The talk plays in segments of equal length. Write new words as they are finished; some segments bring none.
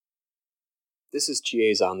This is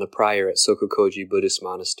Chiazan, the prior at Sokokoji Buddhist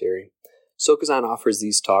Monastery. Sokuzan offers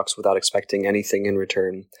these talks without expecting anything in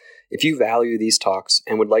return. If you value these talks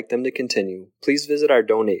and would like them to continue, please visit our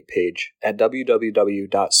donate page at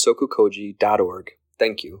www.sokokoji.org.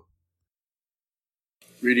 Thank you.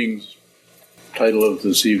 Readings. Title of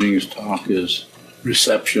this evening's talk is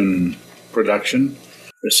Reception Production.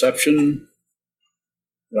 Reception,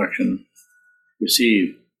 production,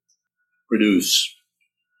 receive, produce.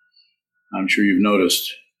 I'm sure you've noticed,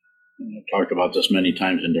 and I've talked about this many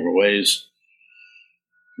times in different ways.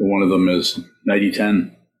 One of them is 90-10.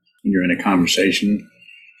 When you're in a conversation,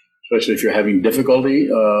 especially if you're having difficulty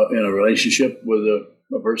in a relationship with a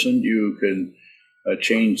person, you can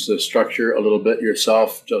change the structure a little bit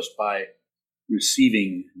yourself just by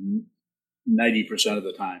receiving 90% of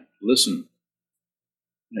the time. Listen.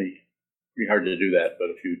 Pretty hard to do that, but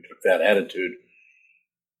if you took that attitude,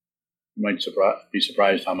 you might be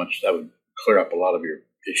surprised how much that would clear up a lot of your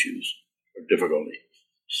issues or difficulty.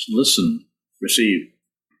 Just listen, receive,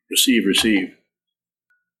 receive, receive.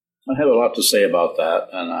 I have a lot to say about that,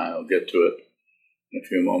 and I'll get to it in a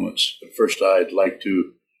few moments. But first, I'd like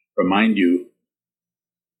to remind you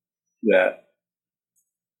that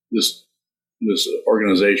this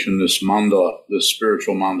organization, this mandala, this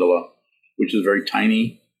spiritual mandala, which is very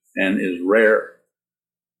tiny and is rare,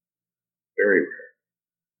 very rare,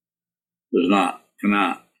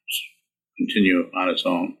 cannot continue on its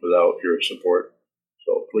own without your support.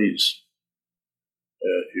 So please,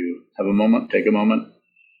 if you have a moment, take a moment,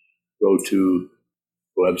 go to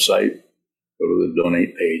the website, go to the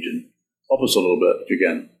donate page, and help us a little bit if you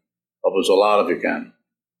can. Help us a lot if you can.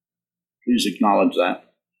 Please acknowledge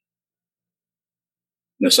that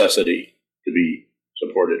necessity to be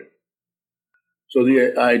supported. So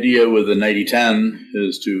the idea with the 90-10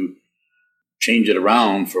 is to change it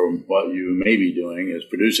around from what you may be doing is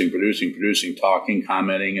producing, talking,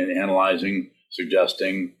 commenting, and analyzing,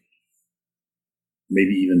 suggesting,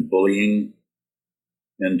 maybe even bullying,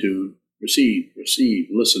 and to receive,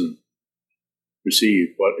 listen,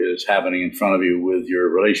 receive what is happening in front of you with your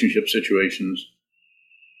relationship situations,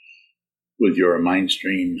 with your mind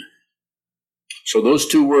stream. So those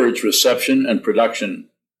two words, reception and production,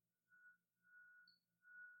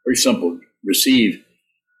 very simple. Receive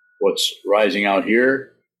what's rising out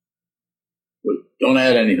here. But don't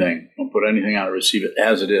add anything. Don't put anything out. Receive it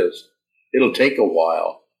as it is. It'll take a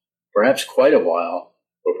while, perhaps quite a while,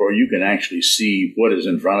 before you can actually see what is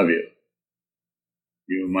in front of you.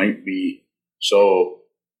 You might be so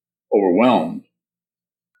overwhelmed,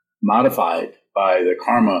 modified by the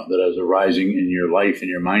karma that is arising in your life, in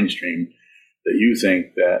your mind stream, that you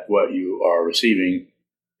think that what you are receiving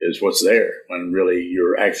is what's there, when really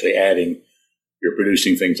you're actually you're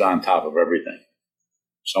producing things on top of everything.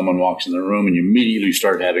 Someone walks in the room and you immediately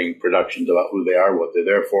start having productions about who they are, what they're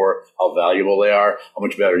there for, how valuable they are, how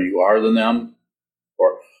much better you are than them,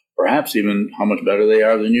 or perhaps even how much better they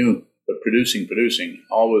are than you. But producing,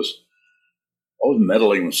 always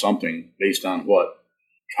meddling with something based on what?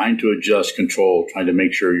 Trying to adjust, control, trying to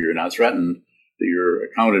make sure you're not threatened, that you're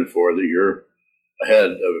accounted for, that you're ahead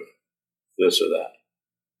of this or that.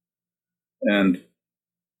 And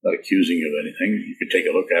not accusing you of anything. You could take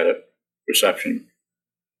a look at it. Perception,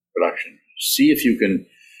 production. See if you can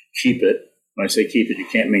keep it. When I say keep it, you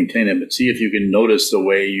can't maintain it, but see if you can notice the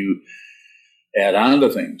way you add on to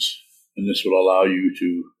things. And this will allow you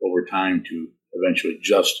to, over time, to eventually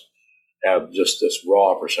just have just this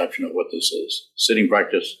raw perception of what this is. Sitting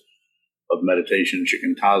practice of meditation,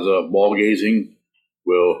 shikantaza, ball gazing,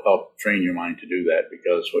 will help train your mind to do that,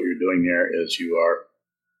 because what you're doing there is you are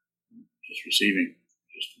just receiving.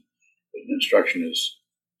 The instruction is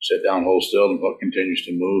sit down, hold still, and what continues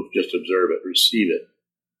to move, just observe it, receive that,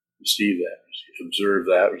 observe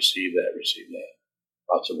that, receive that.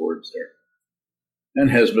 Lots of words there.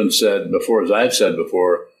 And has been said before, as I've said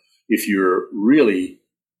before, if you're really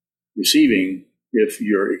receiving, if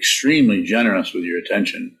you're extremely generous with your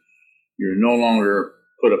attention, you're no longer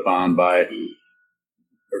put upon by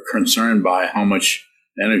or concerned by how much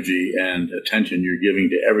energy and attention you're giving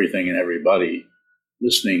to everything and everybody,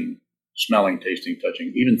 listening, smelling, tasting,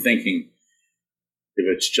 touching, even thinking, if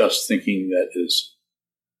it's just thinking that is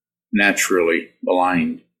naturally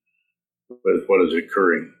aligned with what is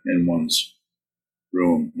occurring in one's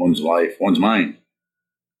room, one's life, one's mind.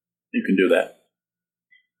 You can do that.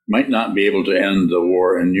 You might not be able to end the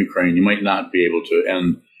war in Ukraine. You might not be able to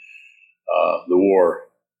end the war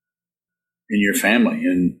in your family,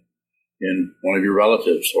 in one of your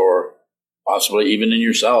relatives, or possibly even in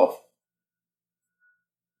yourself.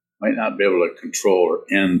 Might not be able to control or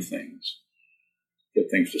end things,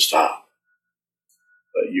 get things to stop.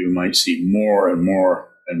 but you might see more and more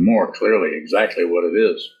and more clearly exactly what it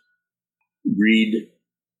is. Greed,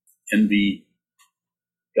 envy,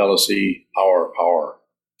 jealousy, power.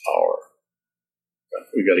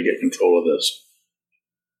 We've got to get control of this.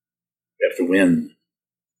 We have to win.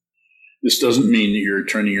 This doesn't mean that you're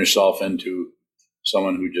turning yourself into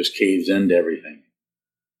someone who just caves into everything,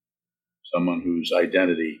 someone whose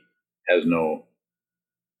identity has no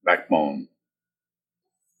backbone.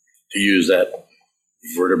 To use that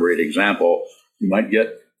vertebrate example, you might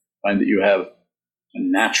find that you have a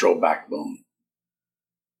natural backbone.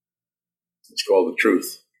 It's called the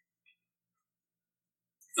truth.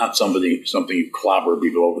 Not something you clobber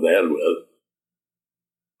people over the head with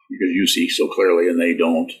because you see so clearly and they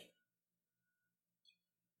don't.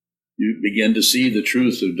 You begin to see the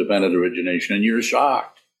truth of dependent origination and you're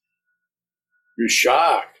shocked. You're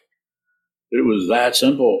shocked that it was that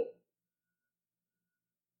simple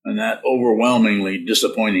and that overwhelmingly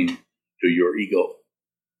disappointing to your ego.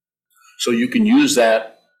 So you can use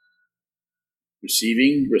that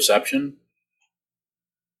reception,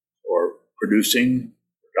 or production,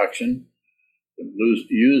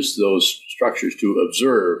 use those structures to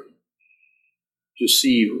observe, to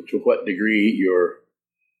see to what degree you're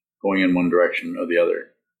going in one direction or the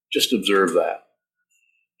other. Just observe that.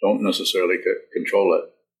 Don't necessarily control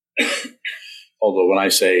it. Although when I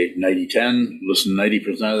say 90-10, listen 90%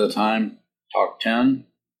 of the time, talk 10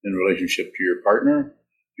 in relationship to your partner,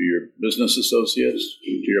 to your business associates,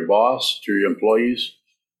 to your boss, to your employees,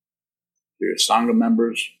 to your Sangha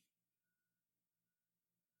members.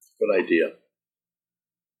 Good idea.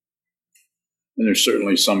 And there's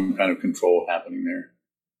certainly some kind of control happening there.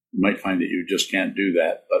 You might find that you just can't do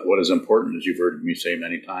that. But what is important, as you've heard me say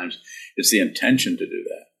many times, it's the intention to do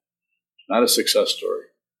that. It's not a success story.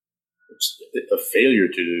 It's a failure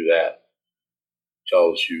to do that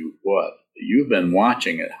tells you what? You've been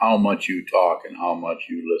watching it, how much you talk and how much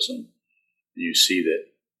you listen. And you see that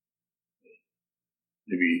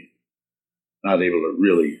maybe not able to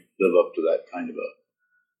really live up to that kind of a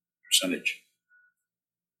percentage.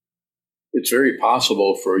 It's very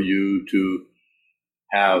possible for you to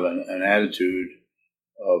have an attitude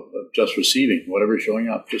of just receiving whatever's showing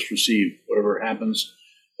up. Just receive whatever happens,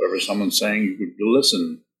 whatever someone's saying. You could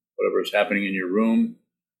listen, whatever is happening in your room,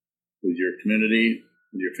 with your community,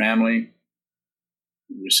 with your family.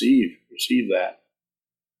 Receive that.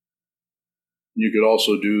 You could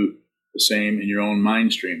also do the same in your own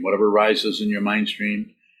mind stream. Whatever rises in your mind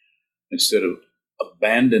stream, instead of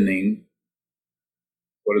abandoning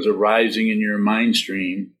what is arising in your mind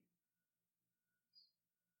stream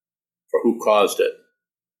for who caused it.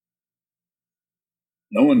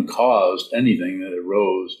 No one caused anything that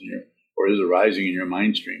arose or is arising in your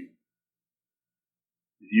mind stream.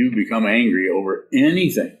 If you become angry over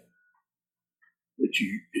anything,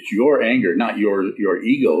 it's your anger, not your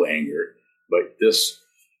ego anger, but this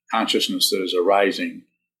consciousness that is arising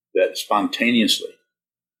that spontaneously,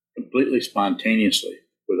 completely spontaneously,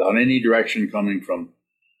 without any direction coming from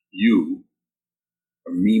you,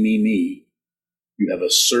 or me, you have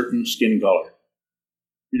a certain skin color.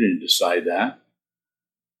 You didn't decide that.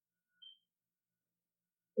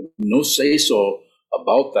 No say-so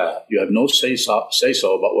about that. You have no say-so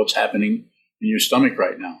about what's happening in your stomach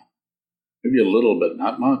right now. Maybe a little bit,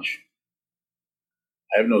 not much.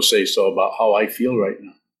 I have no say-so about how I feel right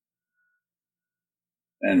now.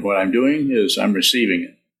 And what I'm doing is I'm receiving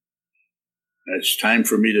it. And it's time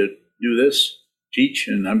for me to do this, teach,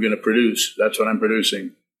 and I'm going to produce. That's what I'm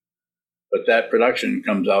producing. But that production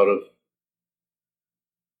comes out of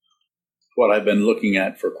what I've been looking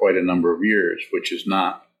at for quite a number of years, which is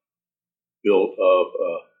not built of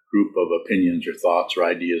a group of opinions or thoughts or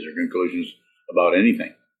ideas or conclusions about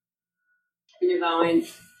anything. Divine,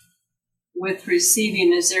 with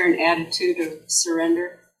receiving, is there an attitude of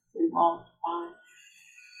surrender involved?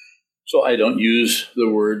 So I don't use the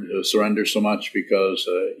word surrender so much because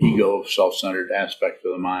ego, self-centered aspect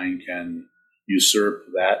of the mind can usurp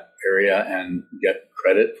that area and get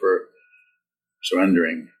credit for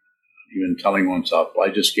surrendering, even telling oneself, well,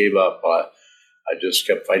 I just gave up. I just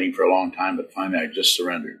kept fighting for a long time, but finally I just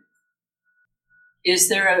surrendered. Is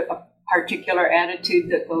there a particular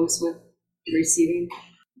attitude that goes with receiving?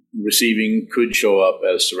 Receiving could show up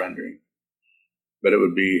as surrendering, but it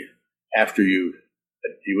would be after you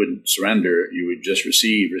wouldn't surrender, you would just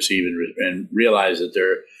receive and realize that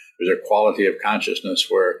there's a quality of consciousness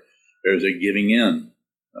where there's a giving in.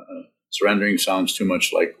 Surrendering sounds too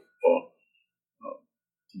much like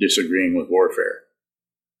disagreeing with warfare.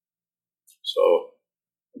 So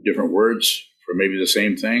different words for maybe the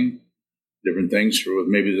same thing, different things with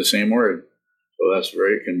maybe the same word. So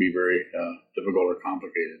it can be very difficult or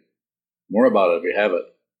complicated. More about it if you have it.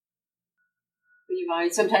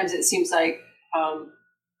 Sometimes it seems like,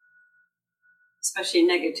 especially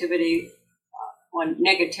negativity, when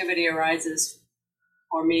negativity arises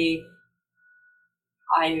for me,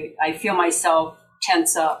 I feel myself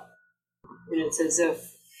tense up, and it's as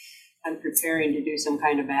if I'm preparing to do some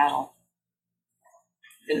kind of battle.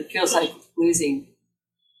 And it feels like losing.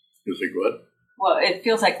 Feels like what? Well, it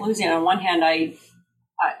feels like losing. On one hand, I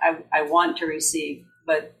want to receive,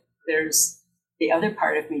 but there's the other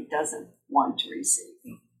part of me doesn't want to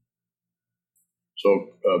receive.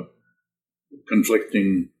 So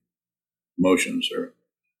conflicting emotions,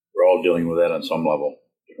 we're all dealing with that on some level,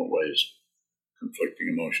 different ways. Conflicting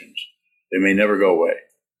emotions. They may never go away,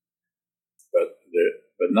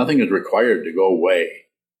 but nothing is required to go away.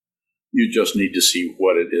 You just need to see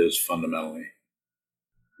what it is fundamentally.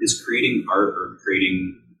 Is creating art or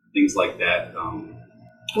creating things like that?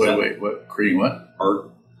 Wait, what? Creating what?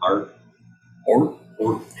 Art. Ort?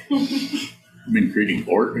 Ort. You mean creating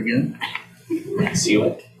art again? Seal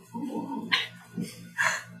it.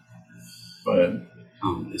 Go ahead.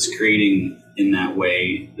 Is creating in that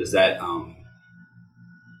way, does that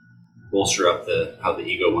bolster up how the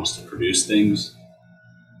ego wants to produce things?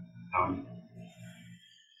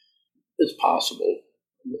 It's possible.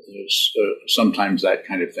 Sometimes that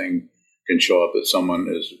kind of thing can show up that someone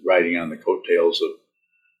is riding on the coattails of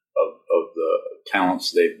the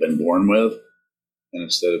talents they've been born with, and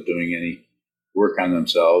instead of doing any work on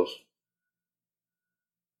themselves,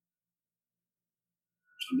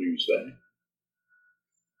 something to say,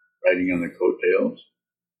 riding on the coattails.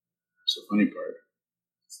 That's the funny part.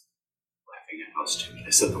 Laughing at how stupid I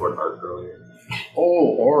said the word art earlier.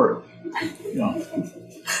 Oh, art. Yeah.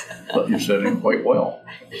 But you said it quite well.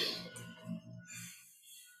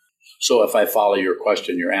 So if I follow your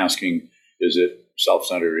question, you're asking, is it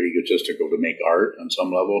self-centered or egotistical to make art on some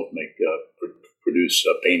level, produce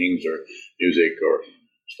paintings or music or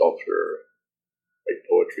sculpture, or write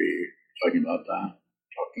poetry? Talking about that?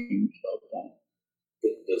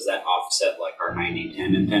 Does that offset like our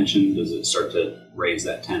 90-10 intention? Does it start to raise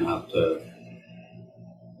that 10 up to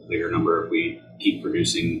a bigger number if we keep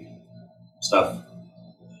producing stuff?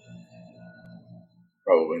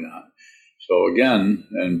 Probably not. So again,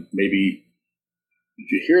 and maybe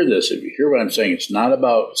if you hear this, if you hear what I'm saying, it's not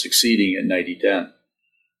about succeeding at 90-10.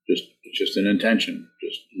 It's just an intention.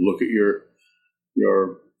 Just look at your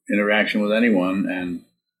interaction with anyone and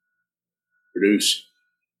produce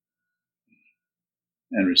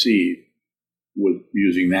and receive with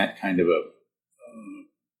using that kind of a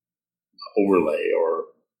overlay or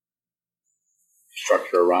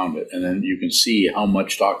structure around it. And then you can see how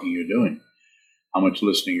much talking you're doing, how much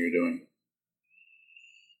listening you're doing.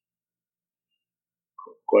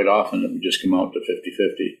 Quite often it would just come out to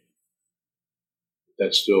 50-50.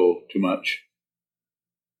 That's still too much.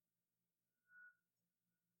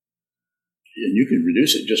 And you can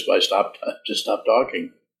reduce it just by stop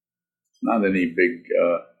talking. It's not any big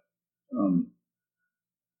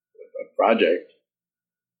project.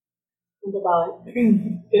 Think about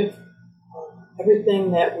if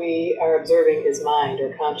everything that we are observing is mind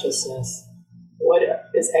or consciousness, what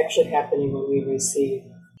is actually happening when we receive?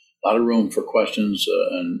 A lot of room for questions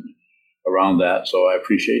and around that, so I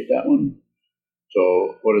appreciate that one.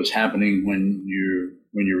 So, what is happening when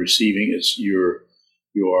you're receiving is you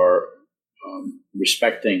are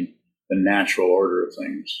respecting the natural order of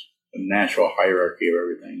things, the natural hierarchy of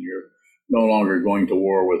everything. You're no longer going to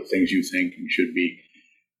war with things you think should be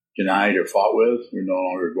denied or fought with. You're no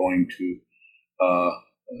longer going to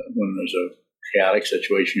when there's a chaotic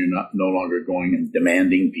situation. You're no longer going and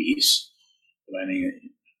demanding peace,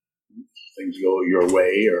 demanding things go your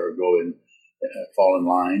way or go and fall in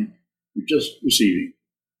line. You're just receiving.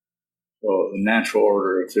 So the natural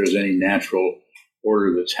order, if there's any natural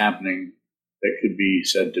order that's happening that could be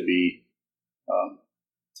said to be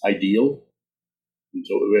ideal. And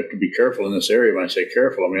so we have to be careful in this area. When I say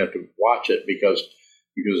careful, I mean we have to watch it because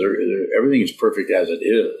everything is perfect as it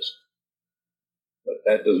is. But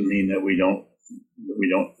that doesn't mean that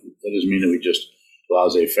that doesn't mean that we just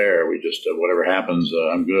laissez-faire. We just, whatever happens,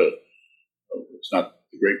 I'm good. It's not,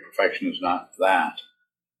 the great perfection is not that,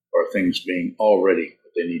 or things being already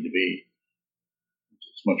what they need to be.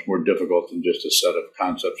 It's much more difficult than just a set of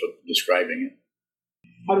concepts of describing it.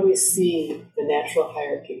 How do we see the natural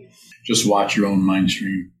hierarchy? Just watch your own mind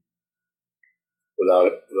stream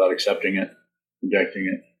without accepting it, rejecting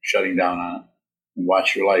it, shutting down on it. And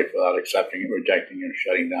watch your life without accepting it, rejecting it, or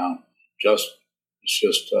shutting down.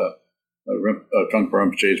 Trungpa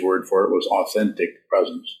Rinpoche's word for it was authentic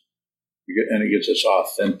presence. And it gets its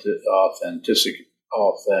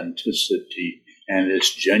authenticity and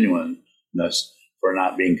its genuineness for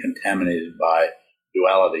not being contaminated by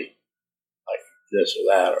duality, like this or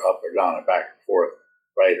that, or up or down, or back and forth,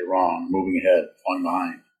 right or wrong, moving ahead, falling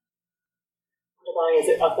behind. Is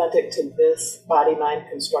it authentic to this body-mind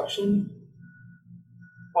construction?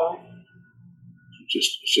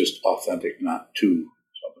 It's just authentic, not to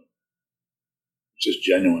something. It's just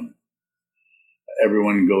genuine.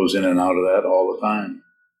 Everyone goes in and out of that all the time.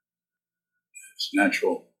 It's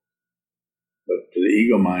natural. But to the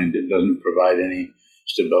ego mind, it doesn't provide any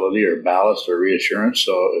stability or ballast or reassurance.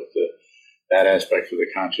 So if that aspect of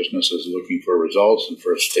the consciousness is looking for results and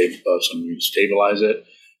for some stabilize it,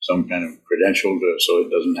 some kind of credential so it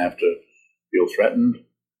doesn't have to feel threatened,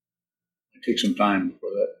 it takes some time before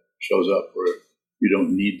that shows up where you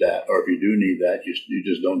don't need that. Or if you do need that, you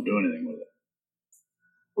just don't do anything with it.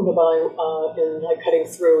 In Cutting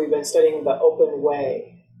Through, we've been studying the open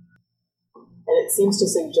way. And it seems to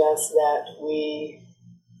suggest that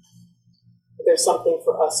there's something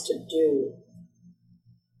for us to do.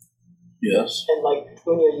 Yes. And like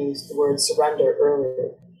Punya used the word surrender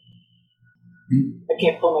earlier. I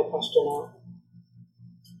can't pull my question out.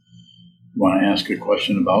 You want to ask a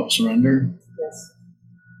question about surrender? Yes.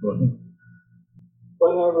 Go ahead.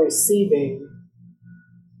 When we're receiving,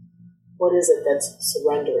 what is it that's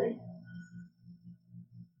surrendering?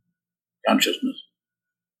 Consciousness.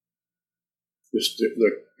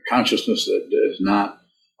 The consciousness that is not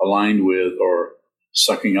aligned with or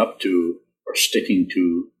sucking up to or sticking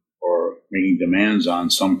to or making demands on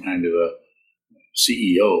some kind of a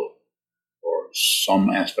CEO or some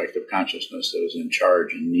aspect of consciousness that is in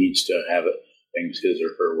charge and needs to have things his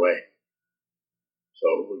or her way.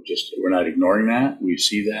 So we're not ignoring that. We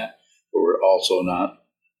see that, but we're also not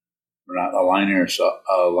aligning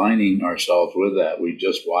ourselves with that. We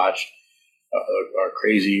just watch our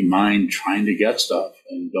crazy mind trying to get stuff,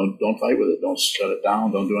 and don't fight with it. Don't shut it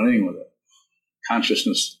down. Don't do anything with it.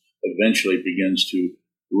 Consciousness eventually begins to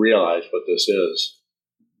realize what this is,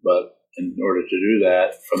 but in order to do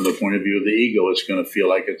that, from the point of view of the ego, it's going to feel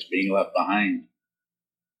like it's being left behind.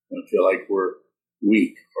 It's going to feel like we're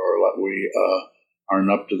weak, or like we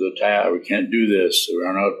aren't up to the task. We can't do this.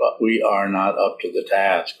 We are not up to the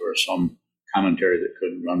task, or some commentary that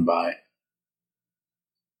couldn't run by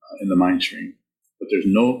in the mind stream. But there's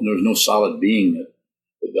no solid being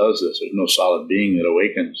that does this. There's no solid being that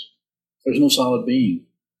awakens. There's no solid being.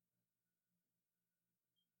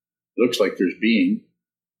 It looks like there's being,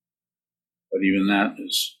 but even that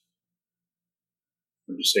is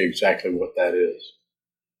hard to say exactly what that is.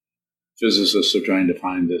 Physicists are trying to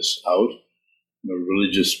find this out.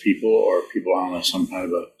 Religious people or people on some kind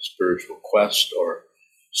of a spiritual quest or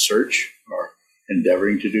search are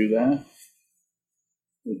endeavoring to do that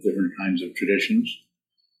with different kinds of traditions.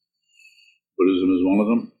 Buddhism is one of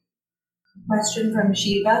them. Question from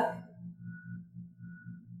Shiva.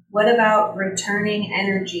 What about returning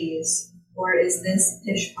energies, or is this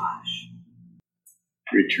pish-posh?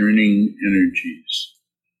 Returning energies.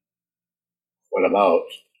 What about?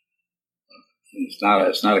 It's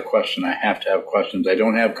not a question. I have to have questions. I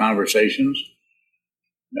don't have conversations.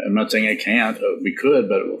 I'm not saying I can't. We could,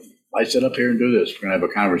 but if I sit up here and do this, we're going to have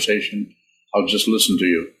a conversation. I'll just listen to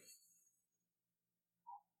you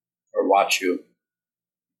or watch you.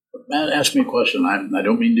 But man, ask me a question. I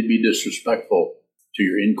don't mean to be disrespectful to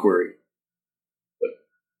your inquiry, but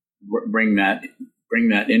bring that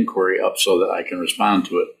inquiry up so that I can respond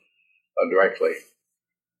to it directly,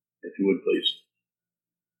 if you would, please.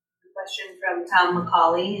 Question from Tom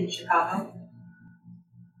McCauley in Chicago.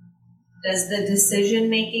 Does the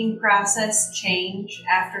decision-making process change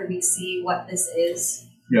after we see what this is?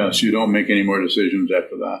 Yes, you don't make any more decisions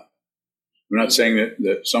after that. We're not saying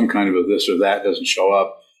that some kind of a this or that doesn't show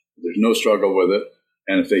up. There's no struggle with it.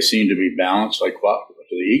 And if they seem to be balanced, like what to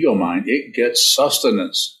the ego mind, it gets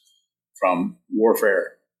sustenance from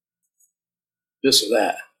warfare. This or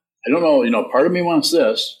that. I don't know, part of me wants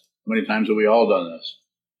this. How many times have we all done this?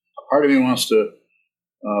 A part of me wants to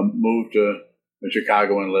move to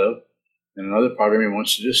Chicago and live. And another part of me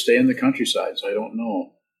wants to just stay in the countryside. So I don't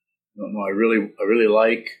know. I really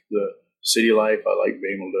like the city life. I like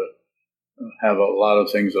being able to have a lot of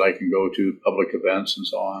things that I can go to, public events and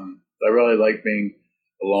so on. But I really like being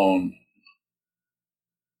alone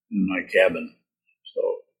in my cabin. So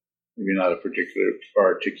maybe not a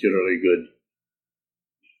particularly good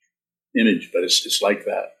image, but it's like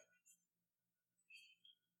that.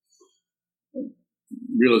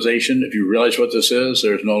 Realization, if you realize what this is,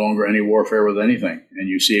 there's no longer any warfare with anything. And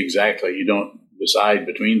you see exactly, you don't decide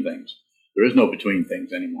between things. There is no between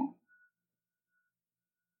things anymore.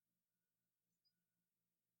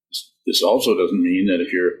 This also doesn't mean that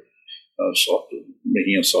if you're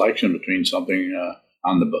making a selection between something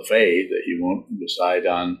on the buffet that you won't decide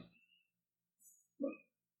on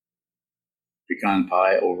pecan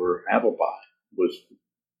pie over apple pie with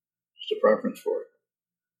just a preference for it,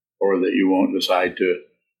 or that you won't decide to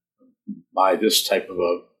buy this type of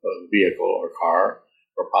a vehicle or car,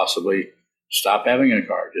 or possibly stop having a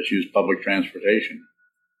car, just use public transportation.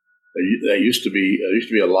 There used to be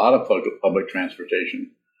a lot of public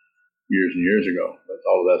transportation years and years ago, but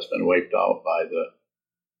all of that's been wiped out by the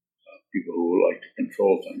people who like to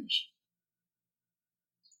control things.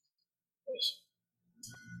 Yes.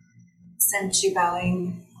 Since you're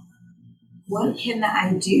bowing, what can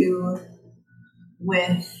I do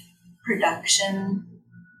with production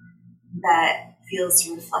that feels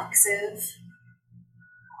reflexive?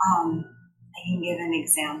 I can give an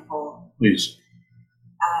example. Please.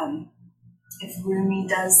 If Rumi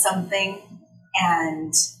does something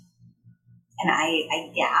and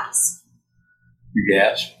I gasp. You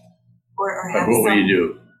gasp? Or Like have what will you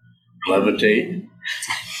do? Levitate?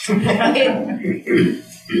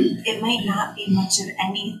 It might not be much of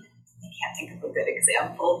any. I can't think of a good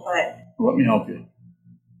example, but Let me help you. Can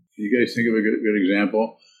you guys think of a good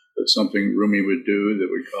example that's something Rumi would do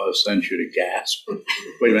that would cause Senshu to gasp?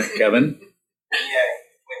 Wait a minute, Kevin? Yeah,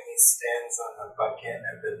 when he stands on the bucket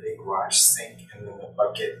at the big wash sink and then the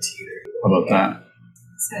bucket teeters. How about that?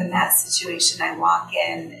 so in that situation, I walk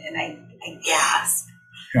in and I gasp,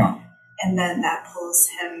 Yeah. and then that pulls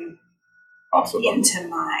him Off the bucket. into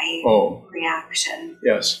my Oh, reaction.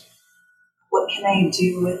 yes. What can I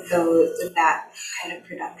do with that kind of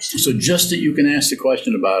production? So just that you can ask the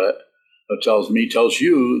question about it, tells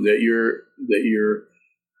you that you're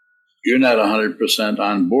not 100%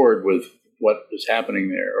 on board with what is happening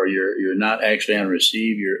there, or you're not actually on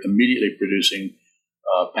receive. You're immediately producing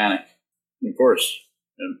panic. And of course,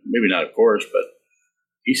 and maybe not of course, but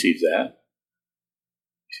he sees that.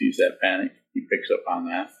 He sees that panic. He picks up on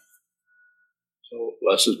that. So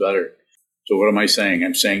less is better. So what am I saying?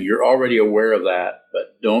 I'm saying you're already aware of that,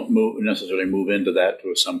 but don't necessarily move into that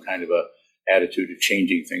to some kind of a attitude of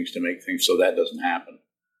changing things to make things so that doesn't happen.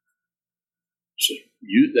 So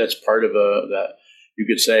that's part of that. You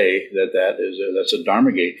could say that's a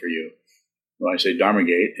Dharma gate for you. When I say Dharma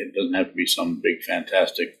gate, it doesn't have to be some big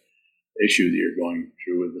fantastic issue that you're going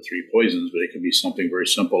through with the 3 poisons, but it could be something very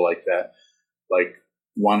simple like that, like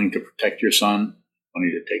wanting to protect your son,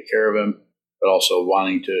 wanting to take care of him, but also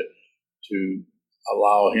wanting to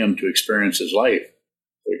allow him to experience his life,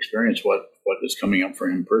 to experience what is coming up for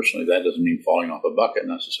him personally. That doesn't mean falling off a bucket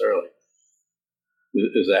necessarily.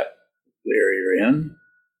 Is that the area you're in?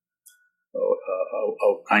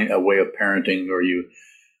 A way of parenting where you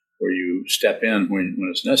step in when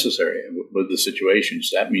it's necessary with the situations.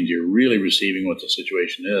 That means you're really receiving what the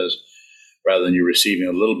situation is, rather than you're receiving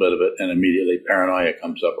a little bit of it and immediately paranoia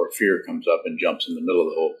comes up or fear comes up and jumps in the middle of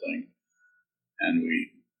the whole thing. And we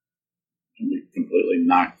completely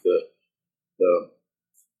knock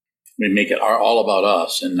we make it all about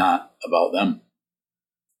us and not about them,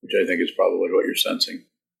 which I think is probably what you're sensing.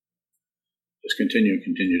 Just continue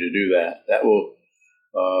to do that. That will,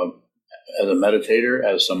 as a meditator,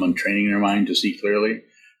 as someone training their mind to see clearly,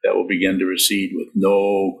 that will begin to recede with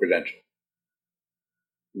no credential.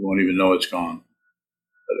 You won't even know it's gone,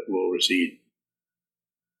 but it will recede.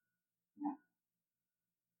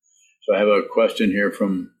 So I have a question here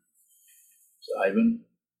from Ivan.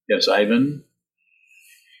 Yes, Ivan.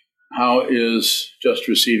 How is just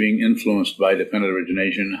receiving influenced by dependent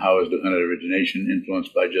origination? How is dependent origination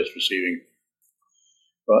influenced by just receiving?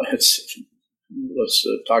 Well, let's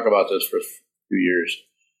talk about this for a few years.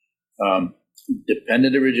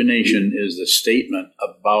 Dependent origination is the statement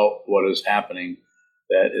about what is happening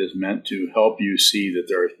that is meant to help you see that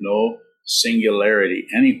there is no singularity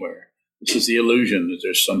anywhere. This is the illusion that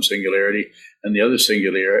there's some singularity, and the other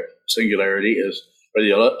singularity is, or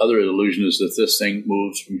the other illusion is that this thing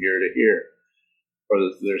moves from here to here, or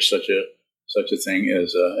that there's such a thing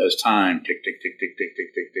as time, tick, tick, tick, tick, tick,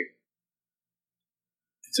 tick, tick, tick.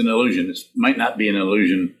 It's an illusion. It might not be an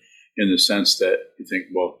illusion in the sense that you think,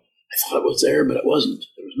 well, I thought it was there, but it wasn't.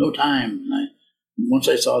 There was no time. And once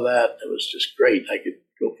I saw that, it was just great. I could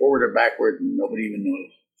go forward or backward, and nobody even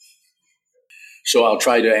noticed. So I'll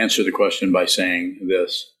try to answer the question by saying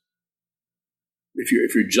this.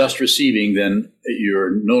 If you're just receiving, then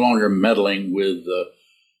you're no longer meddling with the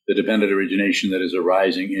dependent origination that is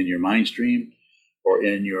arising in your mind stream or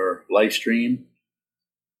in your life stream.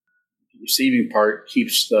 The receiving part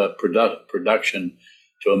keeps the production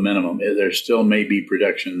to a minimum. There still may be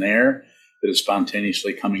production there that is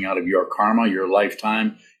spontaneously coming out of your karma, your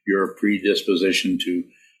lifetime, your predisposition to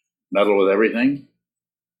meddle with everything.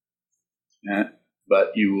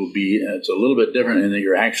 But you will be, it's a little bit different in that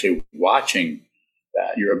you're actually watching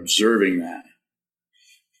that. You're observing that.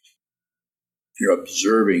 You're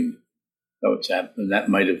observing what's happening. That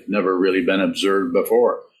might have never really been observed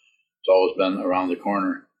before. It's always been around the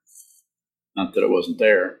corner. Not that it wasn't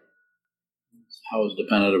there. How is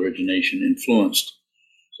dependent origination influenced?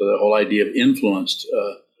 So the whole idea of influenced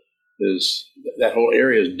is, that whole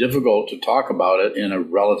area is difficult to talk about it in a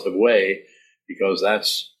relative way, because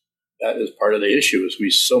that is part of the issue. Is we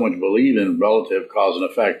so much believe in relative cause and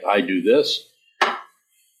effect. I do this,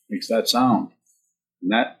 makes that sound,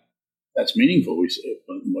 and that's meaningful. We say,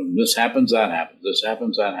 when this happens, that happens. This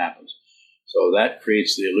happens, that happens. So that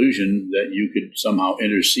creates the illusion that you could somehow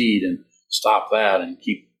intercede and stop that and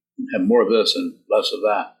have more of this and less of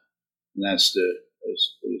that. And that's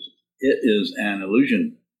it is an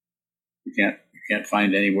illusion. You can't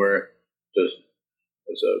find anywhere.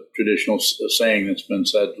 There's a traditional saying that's been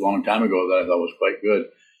said a long time ago that I thought was quite good.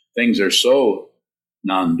 Things are so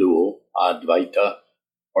non-dual, advaita,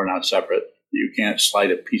 or not separate, that you can't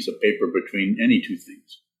slide a piece of paper between any two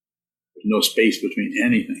things. There's no space between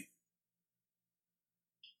anything.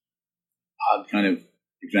 Odd kind of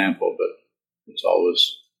example, but it's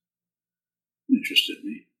always interested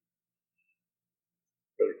me.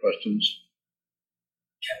 Further questions?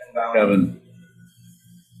 Kevin.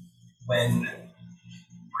 When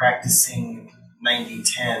practicing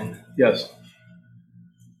 90-10, yes,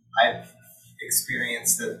 I've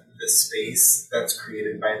experienced that the space that's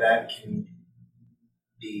created by that can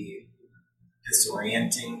be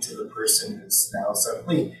disorienting to the person who's now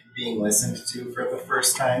suddenly being listened to for the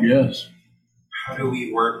first time. Yes. How do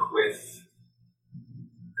we work with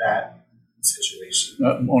that situation?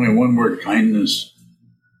 Only one word: kindness.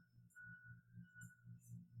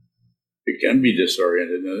 It can be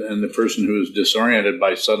disoriented, and the person who is disoriented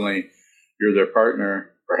by suddenly you're their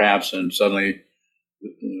partner, perhaps, and suddenly,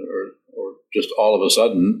 or just all of a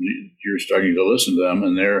sudden, you're starting to listen to them,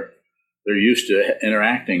 and they're used to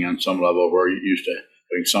interacting on some level, where you're used to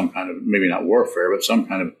having some kind of, maybe not warfare, but some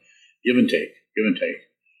kind of give and take.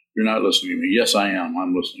 You're not listening to me. Yes, I am.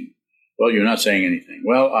 I'm listening. Well, you're not saying anything.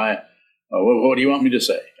 Well, what do you want me to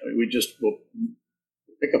say? I mean, we'll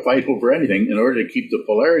pick a fight over anything in order to keep the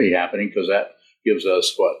polarity happening, because that gives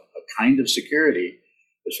us a kind of security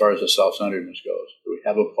as far as the self-centeredness goes. We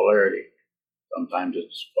have a polarity. Sometimes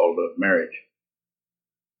it's called a marriage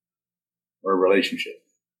or a relationship.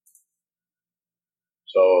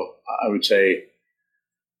 So I would say,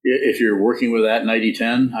 if you're working with that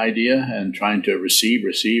 90-10 idea and trying to receive,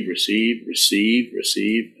 and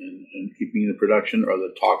keeping the production or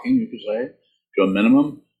the talking, you could say, to a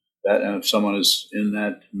minimum, that, and if someone is in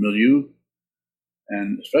that milieu,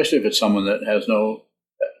 and especially if it's someone that has no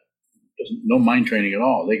mind training at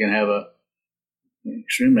all, they can have an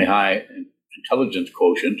extremely high intelligence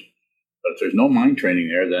quotient, but if there's no mind training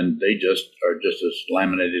there, then they just are just as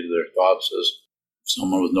laminated to their thoughts as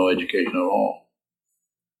someone with no education at all.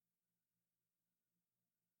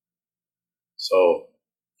 So,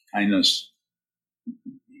 kindness,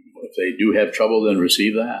 if they do have trouble, then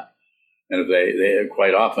receive that. And if they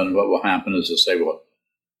quite often, what will happen is they'll say, well,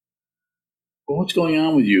 what's going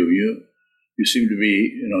on with you? You seem to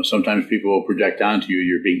be, sometimes people will project onto you,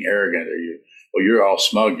 you're being arrogant, or you're all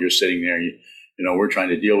smug, you're sitting there, we're trying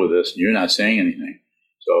to deal with this, and you're not saying anything.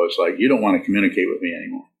 So it's like, you don't want to communicate with me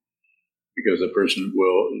anymore, because the person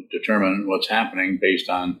will determine what's happening based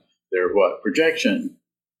on their projection.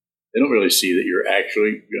 They don't really see that you're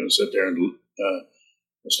actually going to sit there and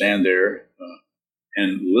stand there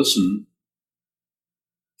and listen,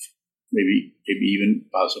 maybe even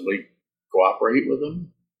possibly cooperate with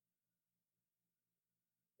them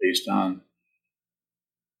based on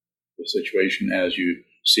the situation as you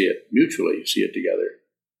see it mutually, you see it together.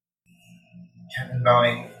 Kevin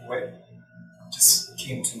Bowing, what just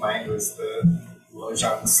came to mind was the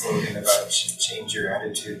Lojong slogan about change your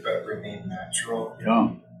attitude but remain natural.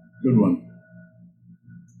 Yeah, good one.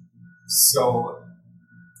 So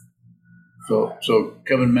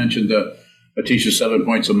Kevin mentioned the Atisha 7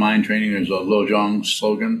 Points of Mind Training. There's a Lojong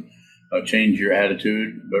slogan, change your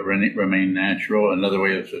attitude but remain natural. Another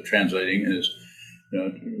way of translating is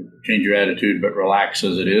change your attitude but relax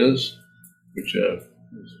as it is, which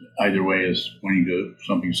either way is pointing to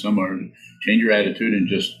something similar. Change your attitude and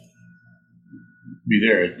just be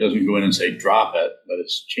there. It doesn't go in and say drop it, but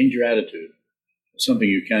it's change your attitude. It's something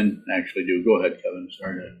you can actually do. Go ahead, Kevin.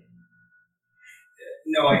 Sorry.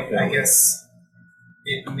 No, I guess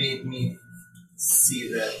it made me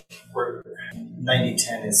see that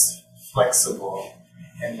 90-10 is flexible,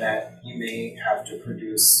 and that you may have to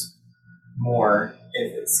produce more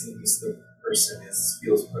if it seems the person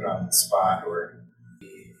feels put on the spot or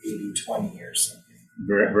 80-20 or something.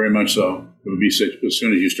 Very, very much so. It would be as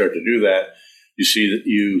soon as you start to do that, you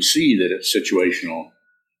see that it's situational,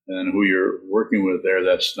 and who you're working with there,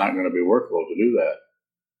 that's not going to be workable to do that.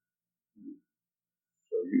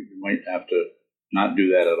 So you might have to not do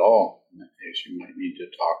that at all. In that case, you might need to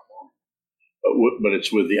talk more. But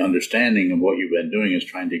it's with the understanding of what you've been doing is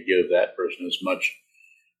trying to give that person as much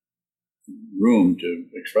room to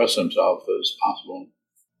express themselves as possible.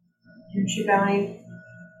 Don't you find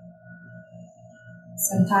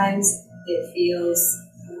sometimes it feels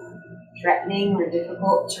threatening or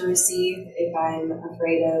difficult to receive if I'm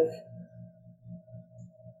afraid of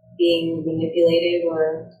being manipulated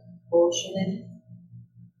or bullshitted?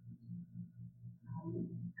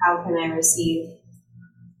 How can I receive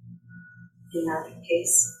in that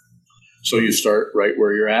case? So you start right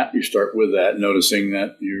where you're at. You start with that, noticing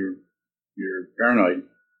that you're paranoid.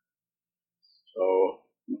 So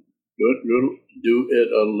do it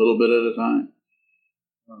a little bit at a time.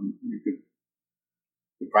 You could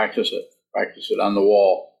practice it on the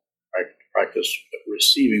wall. Practice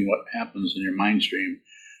receiving what happens in your mind stream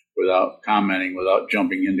without commenting, without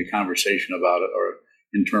jumping into conversation about it or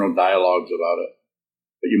internal dialogues about it.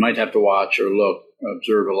 But you might have to watch or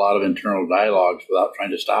observe a lot of internal dialogues without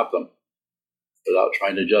trying to stop them, without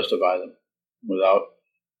trying to justify them, without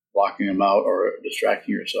blocking them out or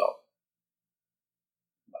distracting yourself.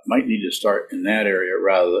 Might need to start in that area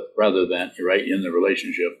rather than right in the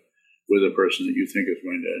relationship with a person that you think is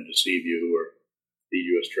going to deceive you or lead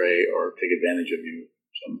you astray or take advantage of you,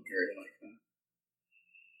 some area like that.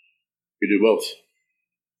 You do both.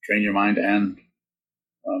 Train your mind and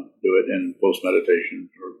do it in post-meditation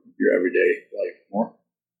or your everyday life more.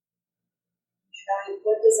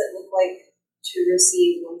 What does it look like to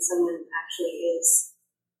receive when someone actually is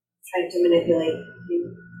trying to manipulate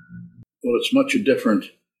you? Well, it's much different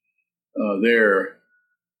there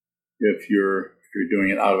if you're doing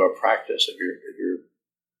it out of a practice. If you're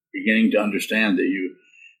beginning to understand that you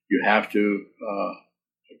have to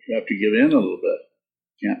give in a little bit.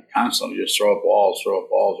 You can't constantly just throw up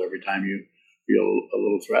walls every time you feel a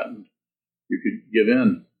little threatened. You could give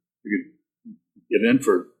in. You could give in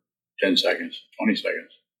for 10 seconds, 20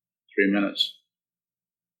 seconds, 3 minutes.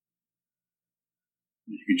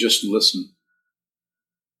 You could just listen.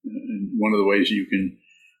 And one of the ways you can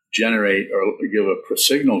generate or give a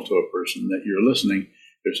signal to a person that you're listening,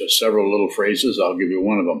 there's several little phrases. I'll give you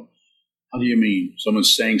one of them. How do you mean?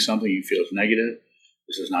 Someone's saying something you feel is negative.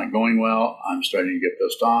 This is not going well. I'm starting to get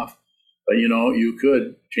pissed off. But you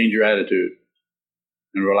could change your attitude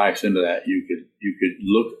and relax into that. You could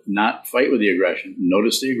look, not fight with the aggression,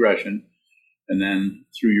 notice the aggression, and then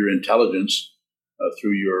through your intelligence,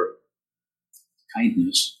 through your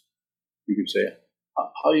kindness, you could say,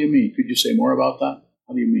 how do you mean? Could you say more about that?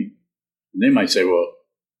 How do you mean? And they might say, well,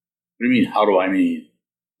 what do you mean, how do I mean?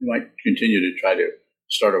 They might continue to try to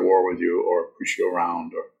start a war with you or push you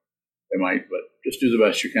around, or they might, but just do the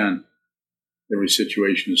best you can. Every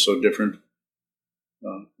situation is so different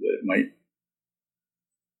that it might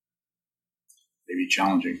be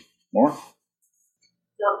challenging. More?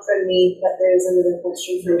 Not from me, but there's another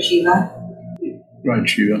question from Shiva. Right,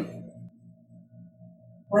 Shiva.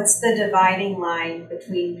 What's the dividing line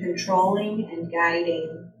between controlling and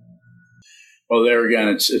guiding? Well, there again,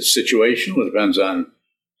 it's situational. It depends on,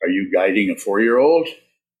 are you guiding a 4-year-old?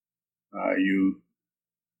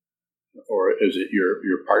 Or is it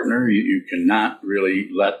your partner? You cannot really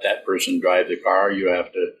let that person drive the car. You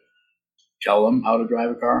have to tell them how to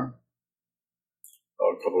drive a car.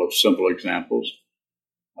 A couple of simple examples.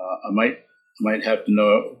 I might have to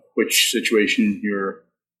know which situation you're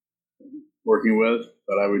working with,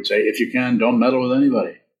 but I would say, if you can, don't meddle with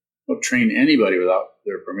anybody. Don't train anybody without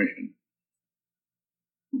their permission.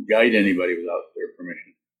 Guide anybody without their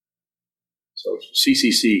permission. So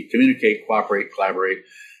CCC, communicate, cooperate, collaborate. If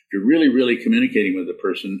you're really, really communicating with the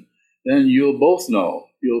person, then you'll both know.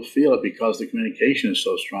 You'll feel it because the communication is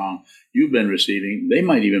so strong. You've been receiving. They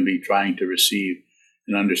might even be trying to receive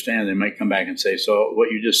and understand. They might come back and say, so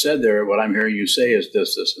what you just said there, what I'm hearing you say is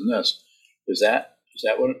this, this, and this. Is that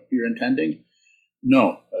what you're intending?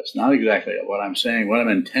 No, that's not exactly what I'm saying. What I'm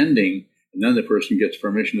intending, and then the person gets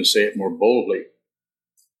permission to say it more boldly.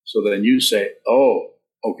 So then you say, oh,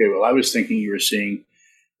 okay, well, I was thinking you were seeing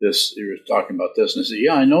this, you were talking about this. And I said,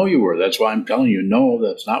 yeah, I know you were. That's why I'm telling you, no,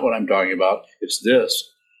 that's not what I'm talking about. It's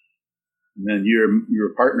this. And then your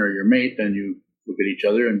partner, your mate, then you look at each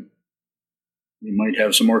other and you might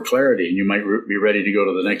have some more clarity, and you might be ready to go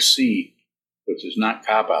to the next C, which is not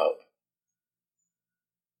cop-out.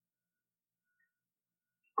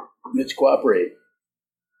 Let's cooperate.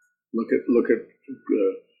 Look at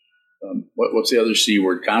what's the other C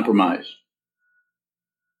word? Compromise.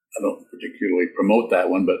 I don't particularly promote that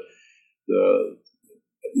one, but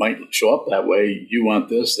it might show up that way. You want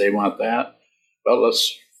this, they want that. Well,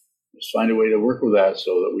 let's find a way to work with that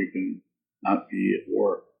so that we can not be at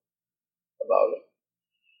war about it.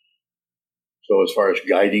 So as far as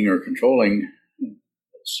guiding or controlling,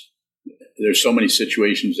 there's so many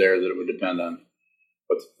situations there that it would depend on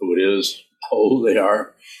who it is, how old they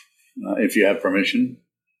are, if you have permission.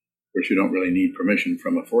 Of course, you don't really need permission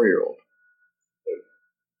from a 4-year-old to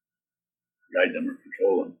guide them or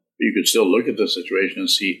control them. But you could still look at the situation and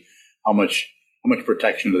see how much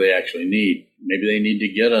protection do they actually need. Maybe they need to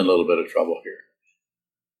get in a little bit of trouble here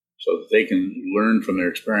so that they can learn from their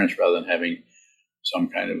experience rather than having some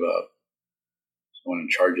kind of someone in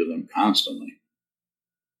charge of them constantly.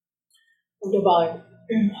 Devine,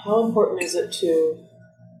 how important is it to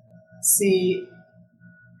see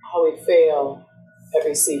how we fail at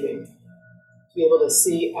receiving, to be able to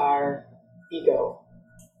see our ego?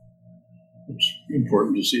 It's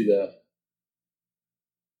important to see that.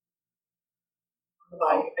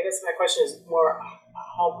 I guess my question is more,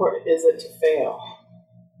 how important is it to fail?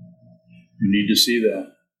 You need to see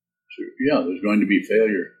that. So, yeah, there's going to be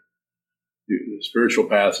failure. The spiritual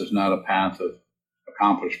path is not a path of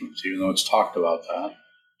accomplishments, even though it's talked about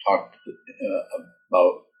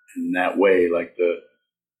in that way, like the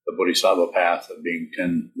Bodhisattva path of being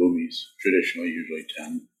 10 bhumis, traditionally usually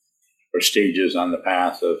 10, or stages on the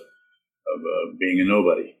path of being a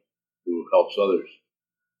nobody who helps others.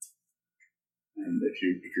 And if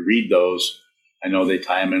you read those, I know they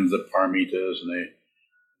tie them into the paramitas, and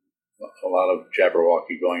a lot of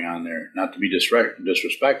Jabberwocky going on there. Not to be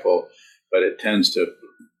disrespectful, but it tends to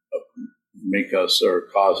make us or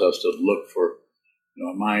cause us to look for,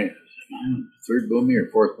 am I third bhumi or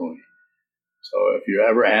fourth bhumi? So if you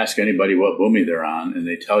ever ask anybody what bhumi they're on and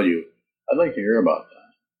they tell you, I'd like to hear about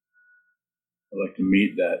that. I'd like to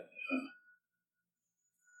meet that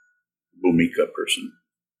bhumika person.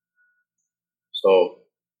 So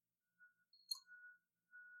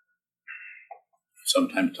I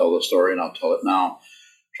sometimes tell the story, and I'll tell it now.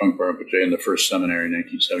 Trungpa Rinpoche in the first seminary in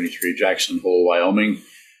 1973, Jackson Hole, Wyoming,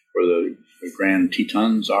 where the Grand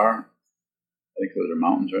Tetons are. I think those are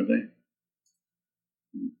mountains, aren't they?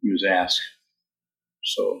 He was asked,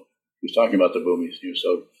 so he was talking about the bhumis. He was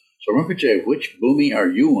so Rinpoche, which bhumi are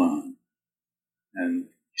you on? And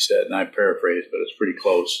he said, and I paraphrase, but it's pretty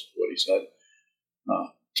close to what he said,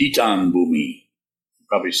 Teton bhumi. He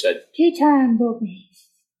probably said, Teton bhumi,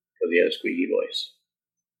 because he had a squeaky voice.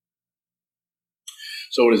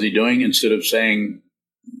 So what is he doing? Instead of saying,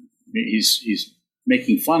 he's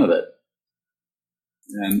making fun of it.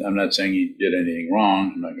 And I'm not saying he did anything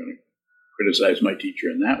wrong. I'm not going to criticize my teacher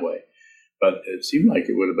in that way. But it seemed like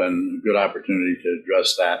it would have been a good opportunity to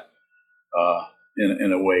address that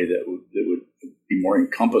in a way that would be more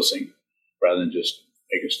encompassing rather than just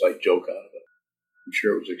make a slight joke out of it. I'm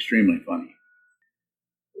sure it was extremely funny.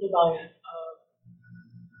 I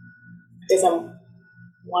guess I'm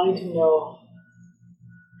wanting to know,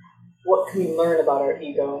 what can we learn about our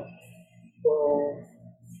ego or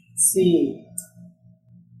see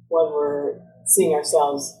when we're seeing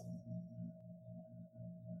ourselves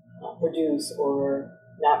produce or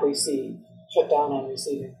not receive, shut down on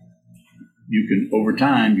receiving? You can, over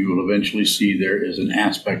time, you will eventually see there is an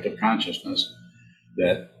aspect of consciousness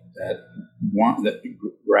that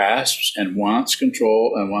grasps and wants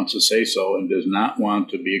control and wants to say so and does not want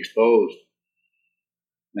to be exposed,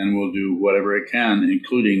 and will do whatever it can,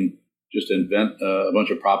 including just invent a bunch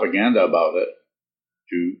of propaganda about it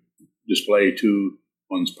to display to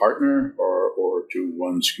one's partner or to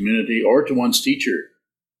one's community or to one's teacher.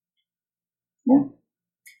 More?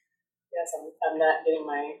 Yes, I'm not getting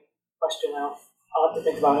my question out. I'll have to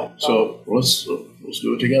think about it. So let's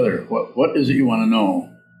do it together. What is it you want to know?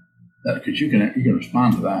 Because you can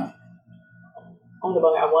respond to that. I want to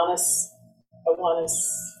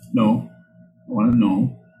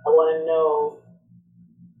know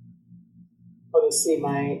how to see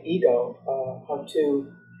my ego, how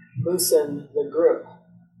to loosen the grip.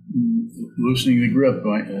 Loosening the grip,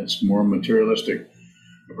 right? It's more materialistic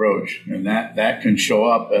approach, and that can show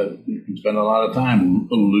up. You can spend a lot of time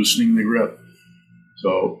loosening the grip.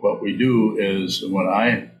 So what we do is, what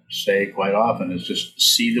I say quite often is just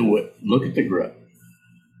look at the grip.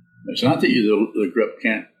 It's not that the grip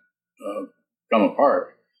can't come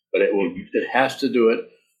apart, but it has to do it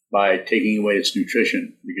by taking away its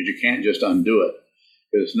nutrition, because you can't just undo it.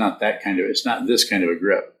 It's not this kind of a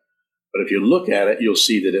grip. But if you look at it, you'll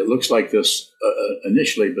see that it looks like this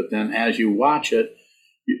initially, but then as you watch it,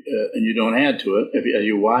 and you don't add to it. If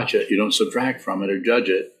you watch it, you don't subtract from it or judge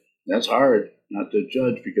it. That's hard not to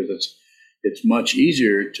judge, because it's much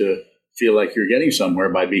easier to feel like you're getting somewhere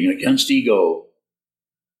by being against ego.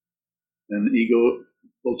 And the ego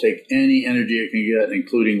will take any energy it can get,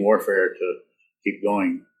 including warfare, to keep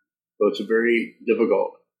going. So it's very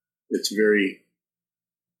difficult. It's very,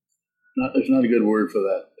 there's not a good word for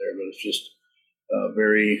that there, but it's just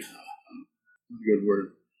very good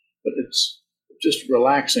word. But it's just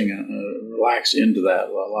relaxing, relax into that.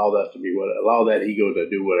 Allow that to be allow that ego to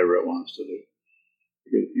do whatever it wants to do.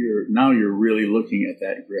 Because you're really looking at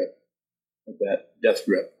that grip, at that death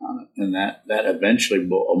grip on it, and that eventually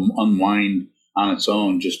will unwind on its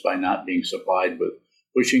own just by not being supplied with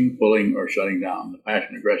pushing, pulling, or shutting down. The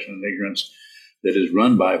passion, aggression, and ignorance that is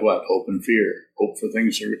run by what? Hope and fear. Hope for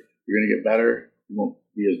things you're going to get better. You won't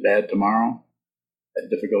be as bad tomorrow. That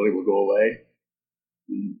difficulty will go away.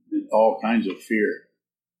 And all kinds of fear.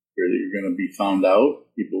 Fear that you're going to be found out.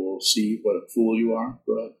 People will see what a fool you are.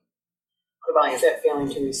 Go ahead. What about that failing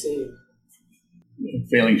to receive?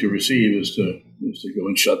 Failing to receive is to go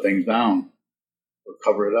and shut things down, or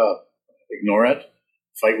cover it up, ignore it,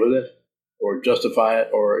 fight with it, or justify it,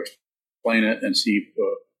 or explain it, and see,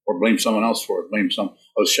 or blame someone else for it. I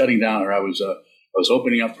was shutting down, or I was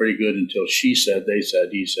opening up pretty good until she said, they said,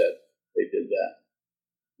 he said, they did that.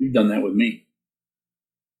 You've done that with me.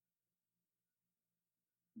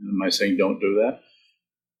 Am I saying don't do that?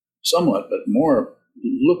 Somewhat, but more.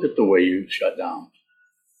 Look at the way you shut down.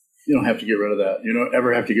 You don't have to get rid of that. You don't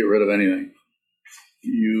ever have to get rid of anything.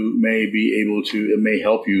 You may be able to, it may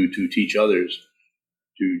help you to teach others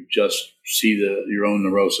to just see your own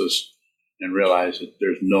neurosis and realize that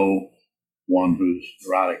there's no one who's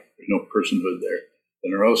neurotic. There's no personhood there. The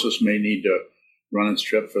neurosis may need to run its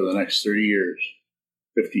trip for the next 30 years,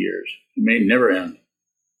 50 years. It may never end.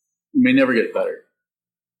 It may never get better.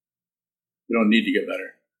 You don't need to get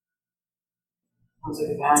better. Is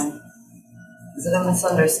it a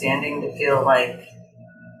misunderstanding to feel like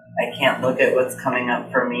I can't look at what's coming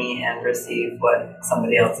up for me and receive what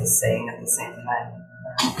somebody else is saying at the same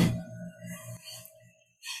time?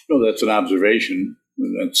 No, that's an observation.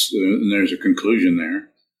 And there's a conclusion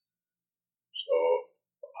there. So,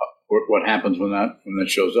 what happens when that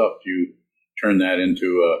shows up? Do you turn that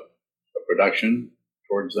into a production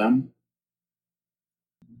towards them?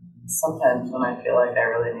 Sometimes when I feel like I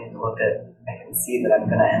really need to look at, I can see that I'm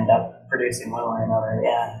going to end up producing one way or another.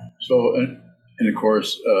 Yeah. So, and of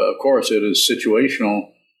course, it is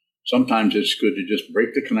situational. Sometimes it's good to just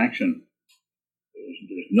break the connection.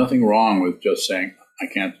 There's nothing wrong with just saying, I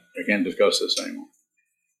can't discuss this anymore.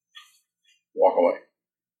 Walk away.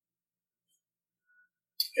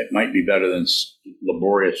 It might be better than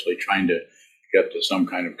laboriously trying to get to some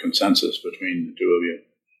kind of consensus between the two of you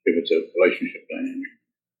if it's a relationship dynamic.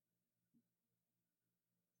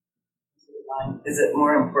 Is it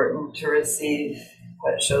more important to receive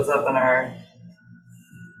what shows up in our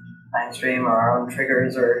mind stream or our own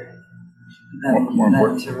triggers, or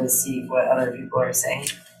than to receive what other people are saying?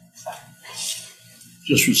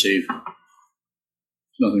 Just receive.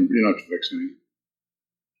 Nothing. You don't have to fix anything.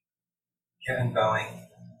 Kevin Boeing,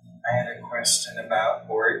 I had a question about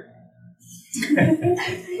Ort.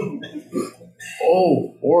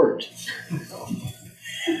 Oh, Ort.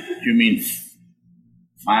 Do you mean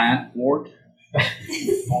fine Ort?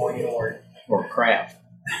 Ort. Or crap?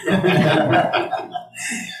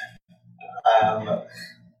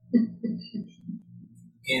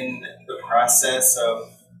 In the process of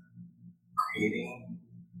creating,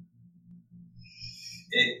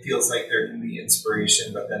 it feels like there can be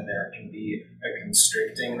inspiration, but then there can be a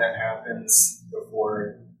constricting that happens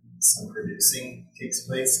before some producing takes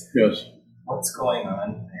place. Yes. What's going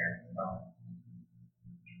on there?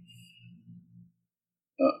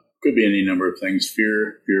 Could be any number of things.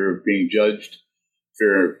 Fear of being judged,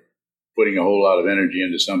 fear of putting a whole lot of energy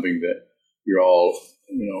into something that you're all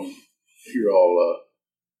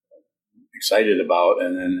excited about,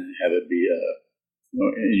 and then have it be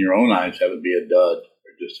in your own eyes, have it be a dud,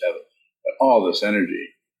 or just have all this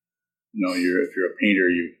energy. If you're a painter,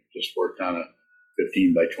 you just worked on a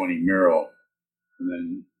 15 by 20 mural, and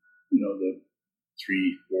then the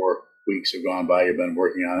 3-4 weeks have gone by, you've been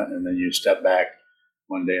working on it, and then you step back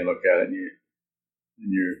one day and look at it, and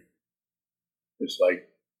you're it's like,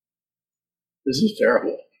 this is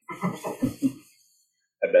terrible.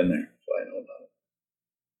 I've been there, so I know about it.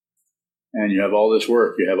 And you have all this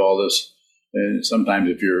work, you have all this, and sometimes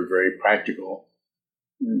if you're very practical,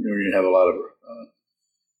 you have a lot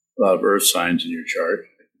of earth signs in your chart.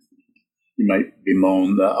 You might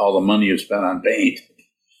bemoan all the money you spent on paint,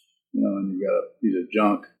 and you've got a piece of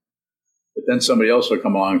junk. But then somebody else will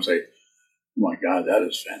come along and say, "Oh my God, that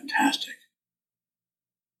is fantastic.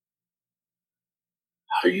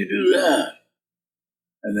 How do you do that?"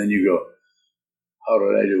 And then you go, "How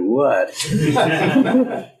did I do what?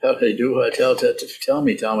 How did I do what? Tell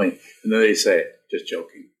me. And then they say, "Just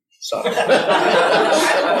joking. Sorry."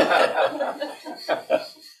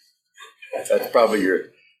 That's probably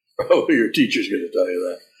your teacher's going to tell you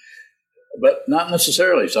that. But not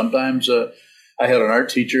necessarily. Sometimes I had an art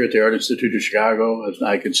teacher at the Art Institute of Chicago.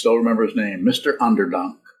 I can still remember his name, Mr.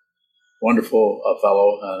 Underdunk. Wonderful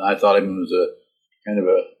fellow. And I thought of him as a kind of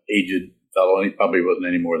a aged fellow, and he probably wasn't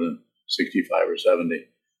any more than 65 or 70,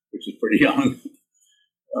 which is pretty young.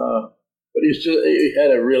 But he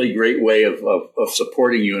had a really great way of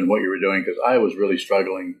supporting you in what you were doing, because I was really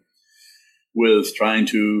struggling with trying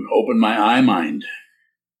to open my eye mind,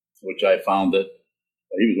 which I found that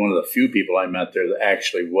he was one of the few people I met there that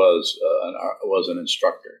actually was an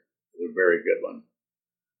instructor, a very good one.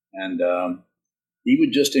 And he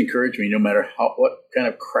would just encourage me, no matter what kind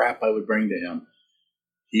of crap I would bring to him.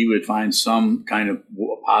 He would find some kind of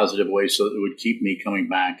positive way so that it would keep me coming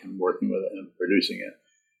back and working with it and producing it.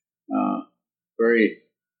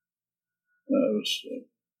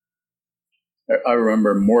 I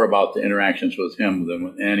remember more about the interactions with him than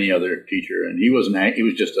with any other teacher. And he was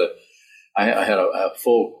just I had a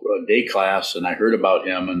full day class, and I heard about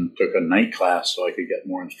him and took a night class so I could get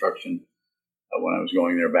more instruction when I was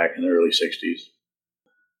going there back in the early 60s.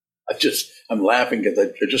 I'm laughing because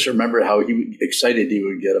I just remember how excited he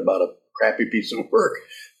would get about a crappy piece of work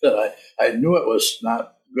that I knew it was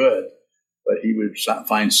not good, but he would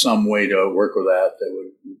find some way to work with that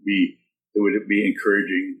would be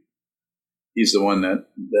encouraging. He's the one that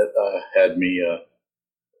had me.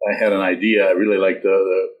 I had an idea. I really liked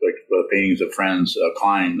the paintings of Franz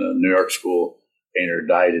Klein, the New York School painter,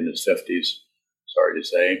 died in his 50s. Sorry to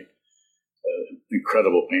say,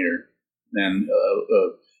 incredible painter. And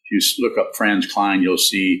if you look up Franz Klein, you'll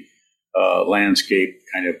see landscape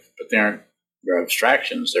kind of, but they're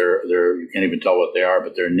abstractions. They're you can't even tell what they are,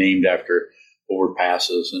 but they're named after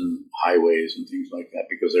overpasses and highways and things like that,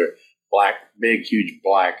 because they're black, big, huge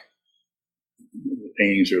black. The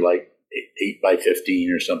paintings are like 8 by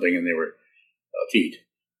 15 or something, and they were feet,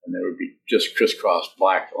 and there would be just crisscross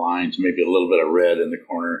black lines, maybe a little bit of red in the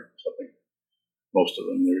corner, something. Most of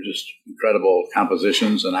them, they were just incredible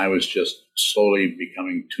compositions, and I was just slowly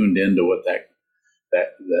becoming tuned into what that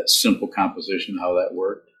simple composition, how that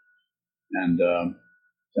worked. And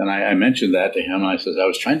then I mentioned that to him, and I said I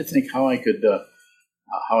was trying to think how I could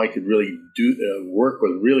really work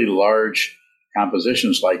with really large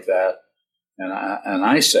compositions like that. And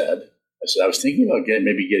I said I was thinking about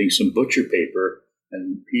maybe getting some butcher paper,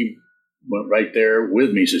 and he went right there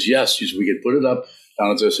with me. He says, "Yes," he says, "we could put it up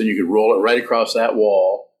down at this, and you could roll it right across that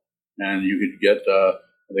wall, and you could get." I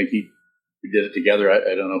think we did it together.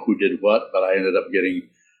 I don't know who did what, but I ended up getting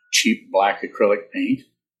cheap black acrylic paint,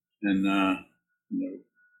 and it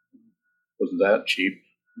wasn't that cheap,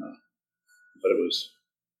 but it was.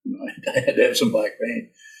 I had to have some black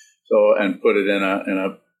paint, and put it in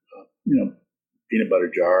a peanut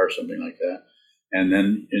butter jar or something like that, and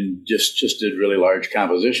then just did really large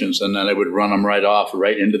compositions, and then I would run them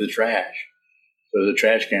right into the trash. So there's a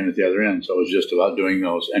trash can at the other end. So it was just about doing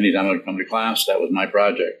those. Anytime I would come to class, that was my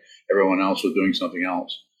project. Everyone else was doing something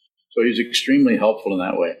else. So he's extremely helpful in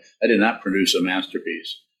that way. I did not produce a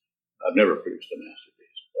masterpiece. I've never produced a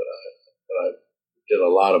masterpiece, but I did a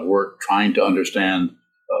lot of work trying to understand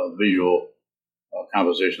visual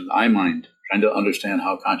composition, eye mind, trying to understand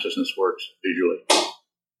how consciousness works visually.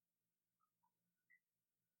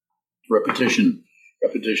 Repetition.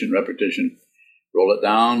 Roll it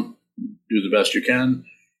down, do the best you can,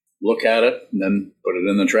 look at it, and then put it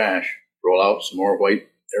in the trash. Roll out some more white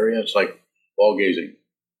area. It's like ball gazing.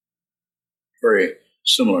 Very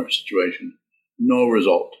similar situation. No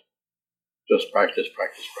result. Just practice.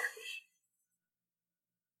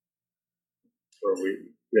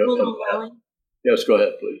 Yes, go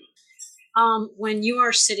ahead, please. When you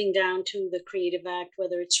are sitting down to the creative act,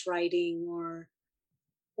 whether it's writing or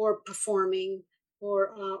performing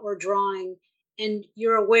or drawing, and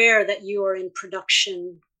you're aware that you are in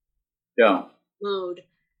production mode,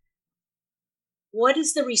 what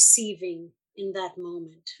is the receiving in that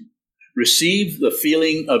moment? Receive the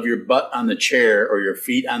feeling of your butt on the chair or your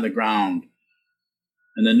feet on the ground,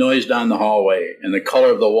 and the noise down the hallway, and the color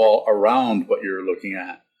of the wall around what you're looking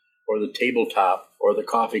at, or the tabletop, or the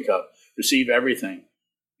coffee cup. Receive everything.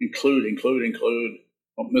 Include.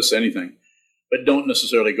 Don't miss anything. But don't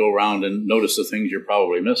necessarily go around and notice the things you're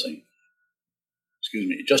probably missing.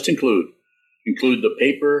 Just include. Include the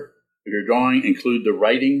paper if you're drawing. Include the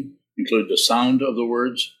writing. include the sound of the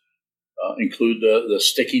words, include the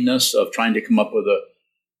stickiness of trying to come up with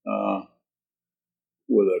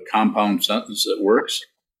a compound sentence that works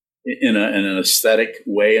in an aesthetic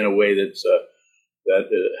way, in a way that's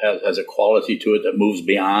that has a quality to it that moves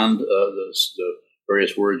beyond the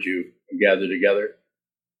various words you gather together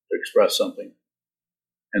to express something.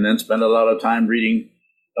 And then spend a lot of time reading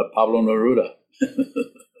Pablo Neruda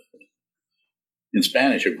in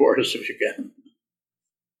Spanish, of course, if you can.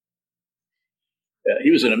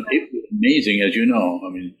 He was amazing, as you know. I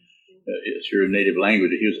mean, it's your native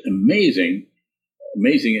language. He was amazing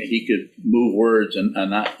that he could move words, and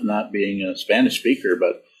not being a Spanish speaker,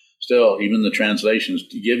 but still, even the translations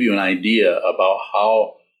to give you an idea about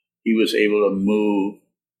how he was able to move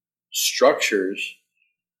structures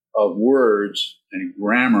of words and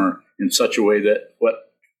grammar in such a way that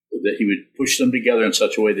he would push them together in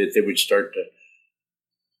such a way that they would start to,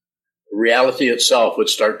 reality itself would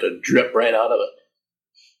start to drip right out of it.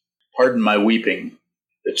 Pardon my weeping.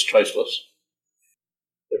 It's choiceless.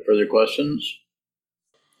 Are there further questions?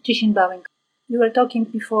 Jishin bowing. You were talking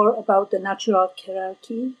before about the natural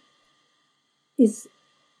hierarchy. Is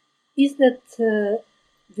that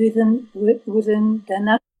within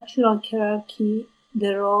the natural hierarchy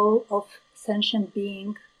the role of sentient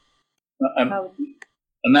being? I'm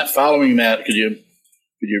not following that. Could you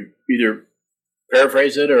either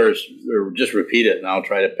paraphrase it or just repeat it, and I'll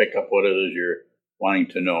try to pick up what it is you're wanting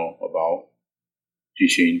to know about,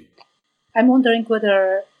 Jishin. I'm wondering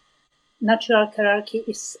whether natural hierarchy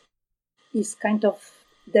is kind of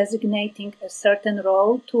designating a certain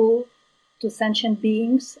role to sentient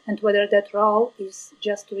beings, and whether that role is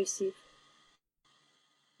just to receive.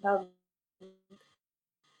 Well,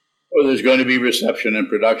 there's going to be reception and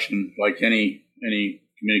production, like any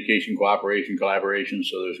communication, cooperation, collaboration.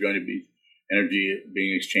 So there's going to be energy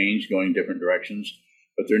being exchanged, going different directions.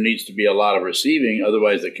 But there needs to be a lot of receiving.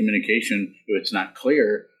 Otherwise, the communication, if it's not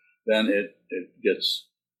clear, then it just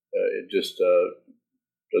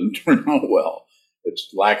doesn't turn out well.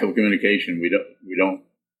 It's lack of communication. We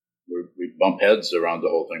bump heads around the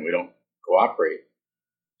whole thing. We don't cooperate.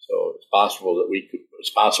 So it's possible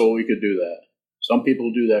we could do that. Some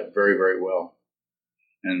people do that very, very well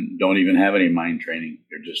and don't even have any mind training.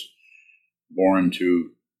 They're just born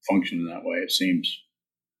to function in that way, it seems.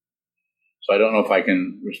 So I don't know if I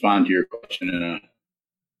can respond to your question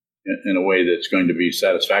in a way that's going to be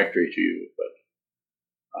satisfactory to you, but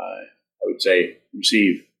I would say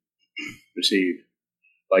receive.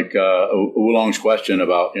 Like Oolong's question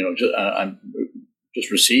about, just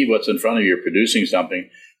receive what's in front of you. You're producing something,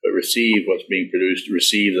 but receive what's being produced.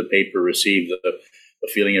 Receive the paper. Receive the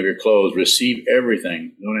feeling of your clothes. Receive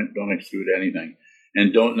everything. Don't exclude anything,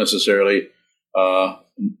 and don't necessarily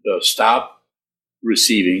stop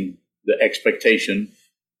receiving the expectation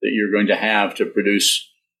that you're going to have to produce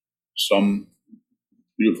some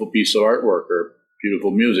beautiful piece of artwork or beautiful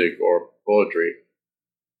music or poetry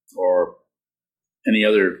or any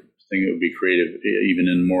other thing that would be creative, even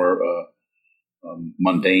in more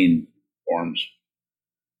mundane forms.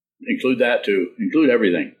 Include that too. Include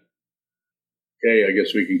everything. Okay, I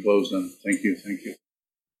guess we can close then. Thank you.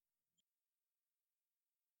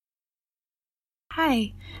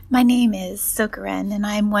 Hi, my name is Sokuren, and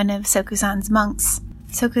I'm one of Sokuzan's monks.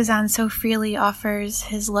 Sokuzan so freely offers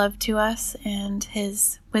his love to us and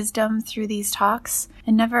his wisdom through these talks,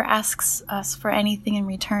 and never asks us for anything in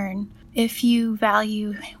return. If you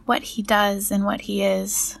value what he does and what he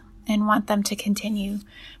is, and want them to continue,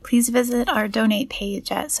 please visit our donate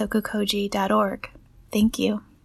page at sokukoji.org. Thank you.